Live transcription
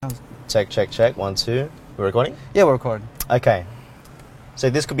sounds. Check. 1, 2. We're recording? Yeah, we're recording. Okay. So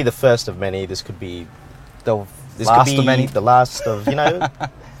this could be the first of many. This could be The this last could be of many. the last of,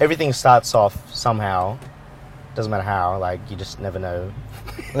 everything starts off somehow. Doesn't matter how, like, you just never know.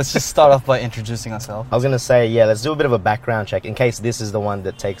 Let's just start off by introducing ourselves. I was going to say, let's do a bit of a background check in case this is the one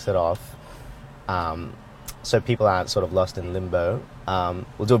that takes it off. So people aren't sort of lost in limbo.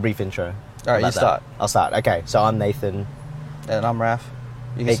 We'll do a brief intro. All right, you about start. I'll start. Okay, so I'm Nathan, And I'm Raf.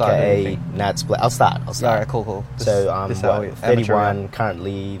 You can start aka anything. Nat Split. I'll start. All right, cool. So I'm this is how we- 31,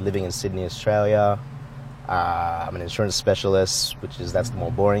 currently living in Sydney, Australia. I'm an insurance specialist, that's the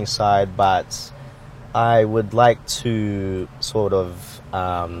more boring side, but I would like to sort of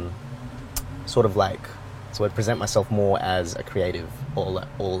present myself more as a creative,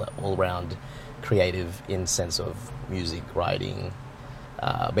 all round creative in sense of music, writing.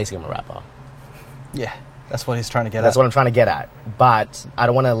 Basically, I'm a rapper. Yeah, that's what he's trying to get That's at. what I'm trying to get at. But I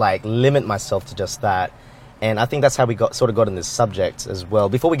don't want to limit myself to just that. And I think that's how we got in this subject as well.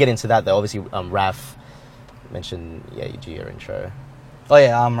 Before we get into that, though, obviously, Raf mentioned, you do your intro. Oh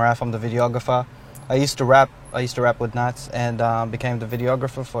yeah, I'm Raf. I'm the videographer. I used to rap with Nats and became the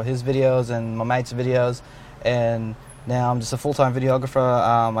videographer for his videos and my mates' videos. And now I'm just a full-time videographer.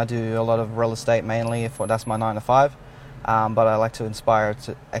 I do a lot of real estate mainly. That's my 9 to 5. But I like to aspire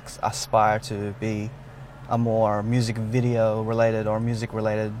to be a more music video related or music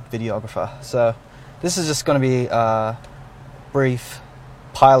related videographer. So this is just going to be a brief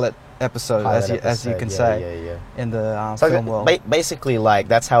pilot episode, as you can say, in the film world. Basically,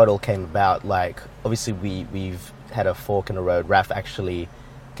 that's how it all came about. Obviously, we've had a fork in the road. Raf actually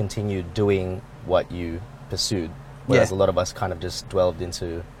continued doing what you pursued, whereas a lot of us kind of just dwelled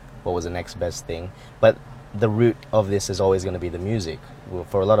into what was the next best thing. But the root of this is always going to be the music. Well,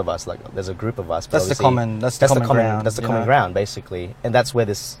 for a lot of us, there's a group of us. But That's the common ground, basically, and that's where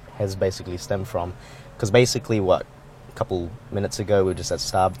this has basically stemmed from. Because basically, a couple minutes ago we were just at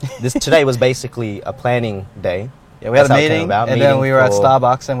today was basically a planning day. Yeah, we had a meeting, then we were at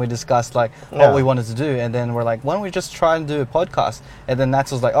Starbucks and we discussed what we wanted to do, and then we're like, why don't we just try and do a podcast? And then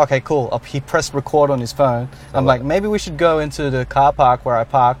Nats was like, okay, cool. He pressed record on his phone. I'm like, maybe we should go into the car park where I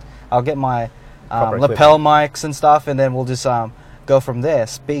parked. I'll get my lapel mics and stuff, and then we'll just go from there,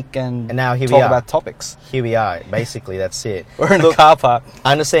 speak and now here talk we are. about topics. Here we are. Basically, that's it. We're in a car park.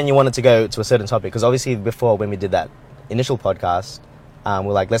 I understand you wanted to go to a certain topic, because obviously before, when we did that initial podcast,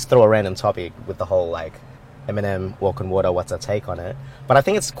 we're like, let's throw a random topic with the whole Eminem, Walk on Water, what's our take on it? But I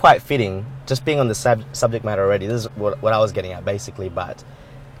think it's quite fitting, just being on the subject matter already. This is what I was getting at, basically. But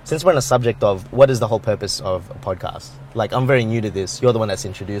since we're on the subject of what is the whole purpose of a podcast, I'm very new to this. You're the one that's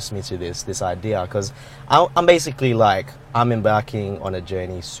introduced me to this idea, because I'm basically I'm embarking on a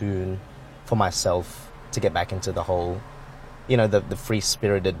journey soon for myself to get back into the whole, the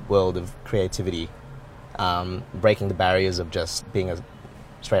free-spirited world of creativity, breaking the barriers of just being a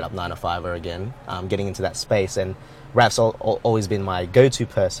straight-up 9 to 5er again, getting into that space. And Raf's always been my go-to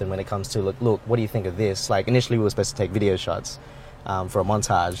person when it comes to, look, what do you think of this? Initially we were supposed to take video shots for a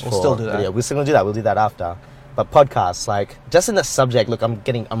montage. We'll still do that. Video. We're still going to do that. We'll do that after. But podcasts, just in the subject, look, I'm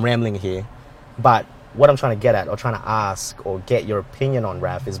rambling here, but what I'm trying to get at, or trying to ask, or get your opinion on,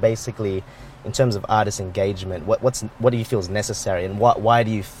 Raf, is basically, in terms of artist engagement, what do you feel is necessary, and why do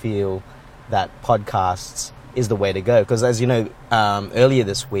you feel that podcasts is the way to go? Because as you know, earlier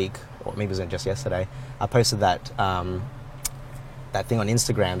this week, or maybe it was just yesterday, I posted that thing on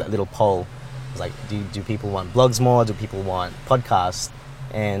Instagram, that little poll. It was like, do people want blogs more? Do people want podcasts?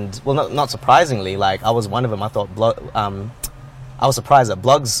 And well, not surprisingly, I was one of them. I thought I was surprised that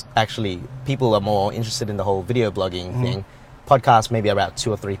blogs, actually, people are more interested in the whole video blogging thing. Podcasts, maybe about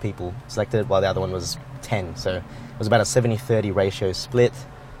 2 or 3 people selected, while the other one was 10. So it was about a 70-30 ratio split.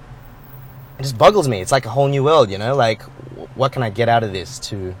 It just boggles me. It's like a whole new world, what can I get out of this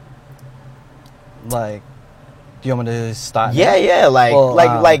to... Do you want me to start? Yeah.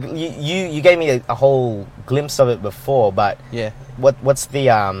 You gave me a whole glimpse of it before, but what's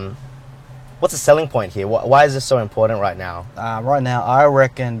the selling point here? Why is this so important right now? Right now, I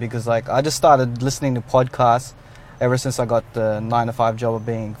reckon because I just started listening to podcasts ever since I got the 9 to 5 job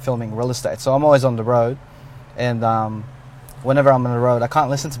of filming real estate. So I'm always on the road, and whenever I'm on the road, I can't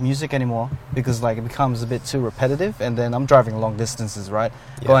listen to music anymore because it becomes a bit too repetitive. And then I'm driving long distances, right?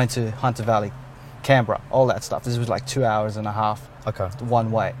 Yeah. Going to Hunter Valley, Canberra, all that stuff. This was 2 hours and a half,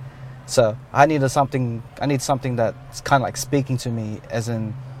 one way. So I need something that's kind of speaking to me, as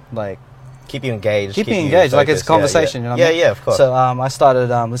in keep you engaged. Keep me engaged, it's a conversation. Yeah, you know what I mean? Yeah, of course. So I started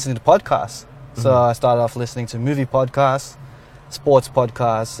listening to podcasts. So I started off listening to movie podcasts, sports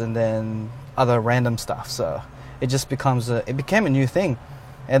podcasts, and then other random stuff. So it just became a new thing.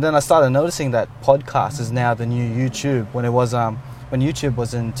 And then I started noticing that podcast is now the new YouTube. When YouTube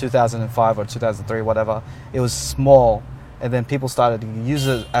was in 2005 or 2003, whatever, it was small, and then people started to use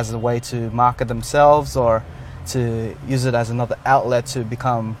it as a way to market themselves or to use it as another outlet to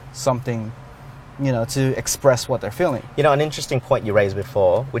become something, to express what they're feeling. An interesting point you raised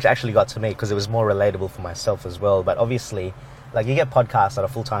before, which actually got to me because it was more relatable for myself as well. But obviously, like, you get podcasts that are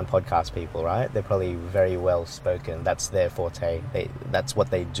full-time podcast people, right? They're probably very well spoken. That's their forte. That's what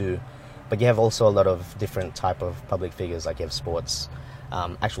they do. But you have also a lot of different type of public figures. Like, you have sports,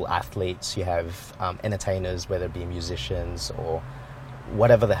 actual athletes. You have entertainers, whether it be musicians or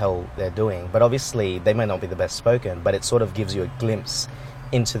whatever the hell they're doing. But obviously, they may not be the best spoken, but it sort of gives you a glimpse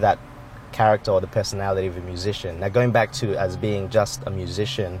into that character or the personality of a musician. Now, going back to as being just a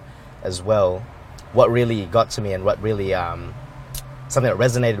musician as well, what really got to me and what really something that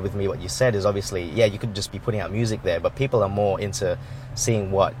resonated with me, what you said, is obviously, you could just be putting out music there, but people are more into seeing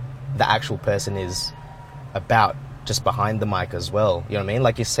what the actual person is about just behind the mic as well. You know what I mean?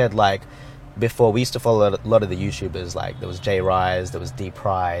 Like you said, like before, we used to follow a lot of the YouTubers. Like, there was Jay Rise, there was D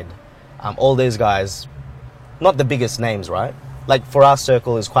Pride, all those guys, not the biggest names, right? Like, for our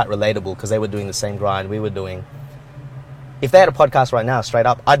circle, is quite relatable because they were doing the same grind we were doing. If they had a podcast right now, straight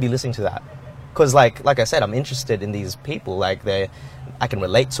up, I'd be listening to that. Because, like I said, I'm interested in these people. Like, I can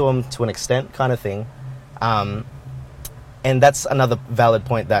relate to them to an extent, kind of thing. And that's another valid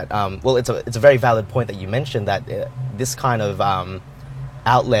point that, it's a very valid point that you mentioned, that this kind of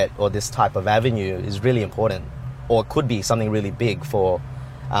outlet or this type of avenue is really important, or could be something really big for,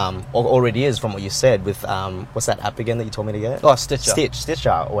 or already is, from what you said with, what's that app again that you told me to get? Oh, Stitcher.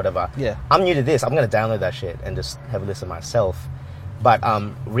 Stitcher or whatever. Yeah. I'm new to this. I'm going to download that shit and just have a listen myself. But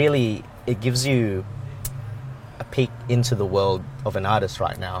really, it gives you a peek into the world of an artist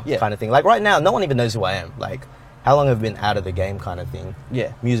right now, kind of thing. Like, right now, no one even knows who I am. Like, how long have I been out of the game, kind of thing.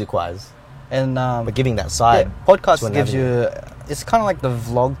 Yeah. Music-wise. And but giving that side. Podcast gives you, it's kind of like the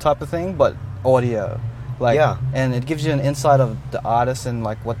vlog type of thing, but audio. Like, and it gives you an insight of the artist and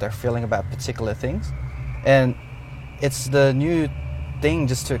like what they're feeling about particular things. And it's the new thing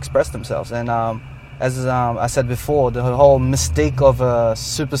just to express themselves. And as I said before, the whole mystique of a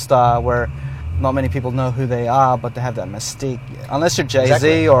superstar, where not many people know who they are, but they have that mystique. Unless you're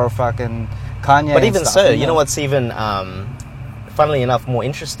Jay-Z or fucking Kanye. But even so, you know what's even, funnily enough, more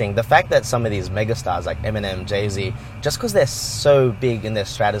interesting? The fact that some of these megastars like Eminem, Jay-Z, just because they're so big in their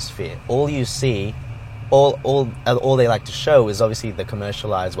stratosphere, all you see, all they like to show is obviously the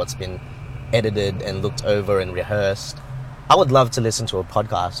commercialized, what's been edited and looked over and rehearsed. I would love to listen to a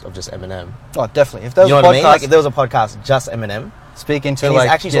podcast of just Eminem. Oh, definitely. If there was a podcast, Like, if there was a podcast just Eminem, speaking to, and like,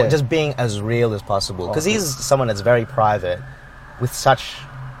 he's actually just being as real as possible, because he's someone that's very private with such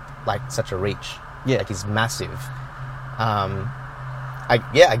a reach. Yeah, like, he's massive.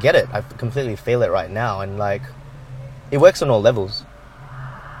 I get it. I completely feel it right now, and like, it works on all levels.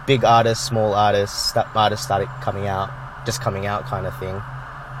 Big artists, small artists, artists started coming out kind of thing.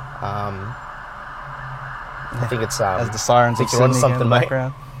 I think it's as the sirens are on something in the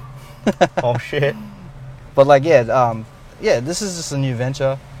background. Oh shit! But like, this is just a new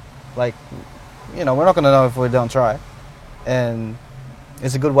venture. Like, we're not gonna know if we don't try, and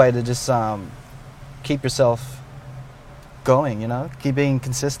it's a good way to just keep yourself going. Keep being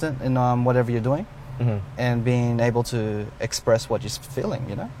consistent in whatever you're doing, and being able to express what you're feeling.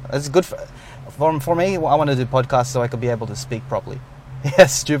 It's good for me. I want to do podcasts so I could be able to speak properly.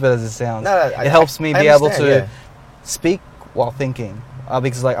 As stupid as it sounds, it helps me be able to speak while thinking.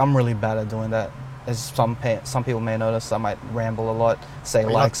 Because like, I'm really bad at doing that. As some people may notice, I might ramble a lot, say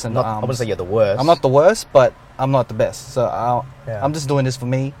likes and I wouldn't say you're the worst. I'm not the worst, but I'm not the best. So I'm just doing this for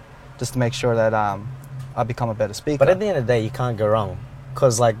me, just to make sure that I become a better speaker. But at the end of the day, you can't go wrong.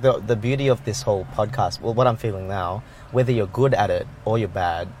 Because like, the beauty of this whole podcast, well, what I'm feeling now, whether you're good at it or you're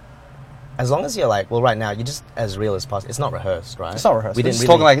bad, as long as you're like, well, right now, you're just as real as possible. It's not rehearsed, right? It's not rehearsed. We didn't just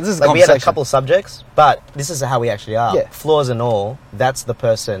talking like, this is a we had a couple subjects, but this is how we actually are. Yeah. Flaws and all, that's the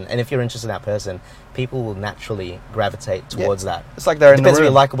person. And if you're interested in that person, people will naturally gravitate towards that. It's like they're in the room. Depends if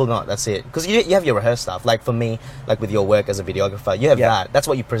you're likable or not, that's it. Because you have your rehearsed stuff. Like for me, like with your work as a videographer, you have that. That's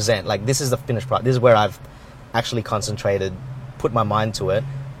what you present. Like, this is the finished product. This is where I've actually concentrated, put my mind to it.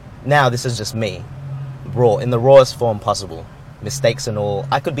 Now this is just me. Raw, in the rawest form possible. Mistakes and all.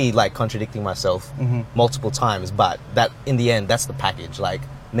 I could be like contradicting myself multiple times, but that, in the end, that's the package. Like,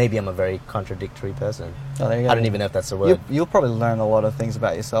 maybe I'm a very contradictory person. Oh, there you go. I don't even know if that's a word. You'll probably learn a lot of things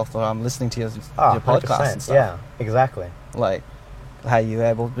about yourself from listening to your podcast and stuff. Yeah, exactly. Like, how you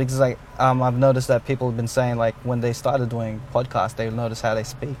able, because like, I've noticed that people have been saying, like, when they started doing podcasts, they notice how they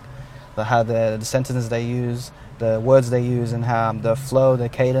speak. how the sentences they use, the words they use, and how the flow, the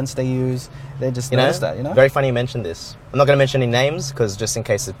cadence they use. They just notice that, you know. Very funny you mentioned this. I'm not going to mention any names because just in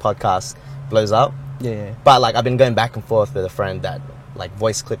case the podcast blows up. Yeah. But like I've been going back and forth with a friend that like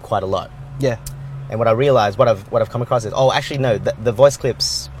voice clip quite a lot. Yeah. And what I realized, what I've come across is, actually no, the voice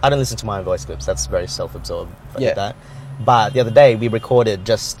clips. I don't listen to my own voice clips. That's very self-absorbed. That. But the other day we recorded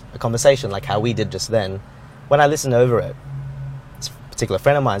just a conversation like how we did just then. When I listened over it, this particular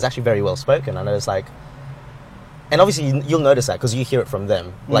friend of mine is actually very well spoken. I noticed like, and obviously you'll notice that because you hear it from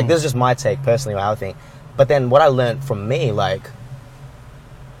them. Like this is just my take personally, how I think. But then what I learned from me, like,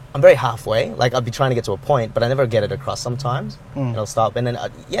 I'm very halfway. Like I'll be trying to get to a point, but I never get it across sometimes, and I'll stop. And then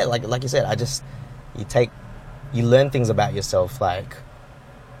like you said, you learn things about yourself. Like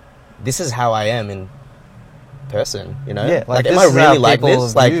this is how I am in person, you know. Yeah, like am I really like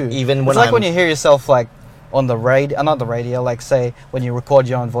this? Like even when it's like when you hear yourself like on the radio, not the radio. Like say when you record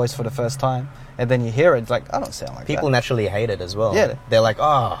your own voice for the first time, and then you hear it, it's like I don't sound like people that. naturally hate it as well. Yeah, they're like,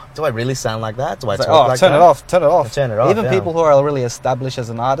 oh, do I really sound like that? Do I it's talk like turn that? it off, turn it off, turn it off. Even people who are really established as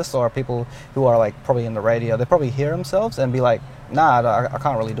an artist, or people who are like probably in the radio, they probably hear themselves and be like, nah, I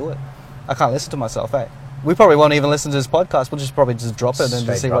can't really do it. I can't listen to myself. Hey, we probably won't even listen to this podcast. We'll just probably just drop it and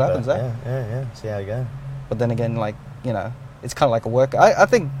just see what happens. Yeah. See how you go. But then again, like, you know, it's kind of like a work. I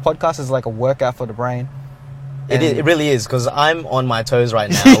think podcast is like a workout for the brain. It really is, because I'm on my toes right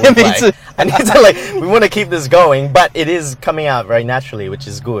now. With like, I need to like, we want to keep this going, but it is coming out very naturally, which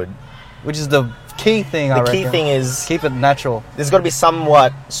is good. Which is the key thing, I reckon. The key thing is keep it natural. There's got to be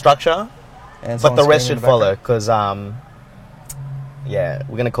somewhat structure, but the rest should follow, because, we're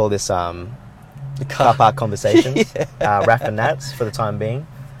going to call this the Car Park Conversations, Raf and Nats for the time being.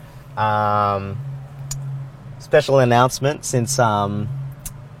 Special announcement, since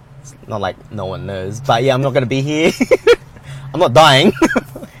it's not like no one knows, but yeah, I'm not going to be here. I'm not dying.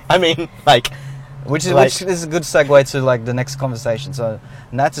 I mean, like, which is a good segue to like the next conversation. So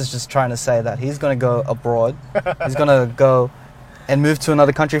Nats is just trying to say that he's going to go abroad. He's going to go and move to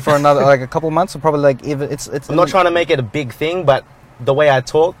another country for another like a couple of months, or probably like even it's. I'm not trying to make it a big thing, but the way I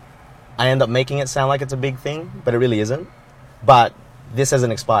talk, I end up making it sound like it's a big thing, but it really isn't. But this has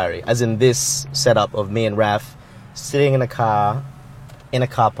an expiry, as in this setup of me and Raf sitting in a car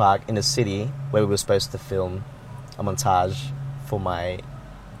park in a city where we were supposed to film a montage for my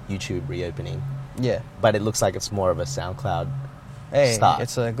YouTube reopening. Yeah. But it looks like it's more of a SoundCloud start.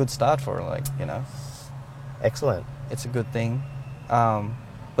 It's a good start for, like, you know. Excellent. It's a good thing.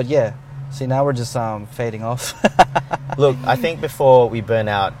 But yeah, see, now we're just fading off. Look, I think before we burn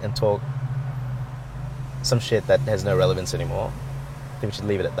out and talk some shit that has no relevance anymore, I think we should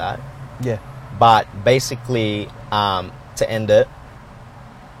leave it at that. Yeah. But basically, to end it,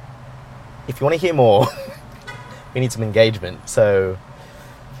 if you want to hear more, we need some engagement. So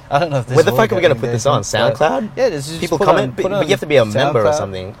I don't know if this where the fuck are we going to put this on? SoundCloud? Yeah, this is people comment, but you have to be a member or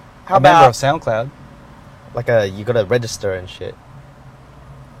something. How about member of SoundCloud? Like you got to register and shit.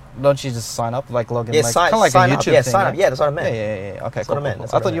 Don't you just sign up, like log in? Yeah, like, kind of like sign a YouTube up. Yeah, thing, sign up. Yeah, that's what I meant. Yeah. Okay, cool.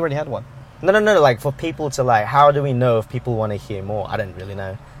 I thought you already had one. No. Like for people to like, how do we know if people want to hear more? I don't really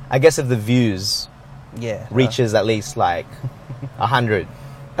know. I guess if the views reaches at least like 100,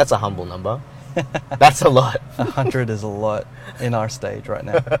 that's a humble number. That's a lot. 100 is a lot in our stage right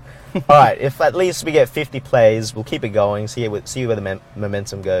now. All right, if at least we get 50 plays, we'll keep it going. See where the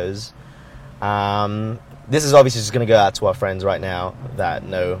momentum goes. This is obviously just going to go out to our friends right now that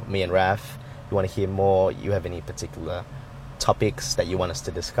know me and Raf. If you want to hear more, you have any particular topics that you want us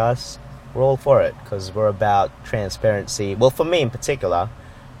to discuss, we're all for it, because we're about transparency. Well, for me in particular,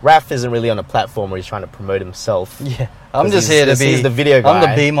 Raf isn't really on a platform where he's trying to promote himself. Yeah, I'm just here to be... He's the video guy. I'm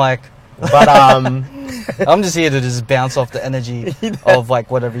the beam mic. But I'm just here to just bounce off the energy of like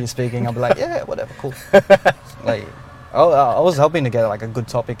whatever you're speaking. I'll be like, yeah, whatever, cool. Like, I was hoping to get like a good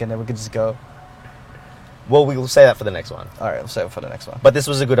topic and then we could just go. Well, we will say that for the next one. All right, we'll save it for the next one. But this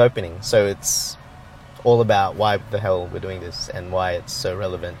was a good opening, so it's all about why the hell we're doing this and why it's so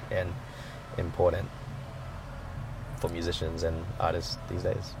relevant and important for musicians and artists these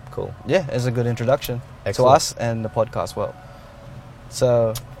days. Cool. Yeah, it's a good introduction to us and the podcast world.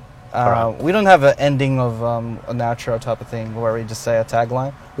 So we don't have an ending of an outro type of thing where we just say a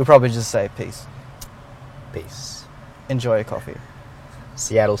tagline. We probably just say peace. Peace. Enjoy your coffee.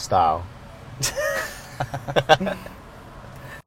 Seattle style.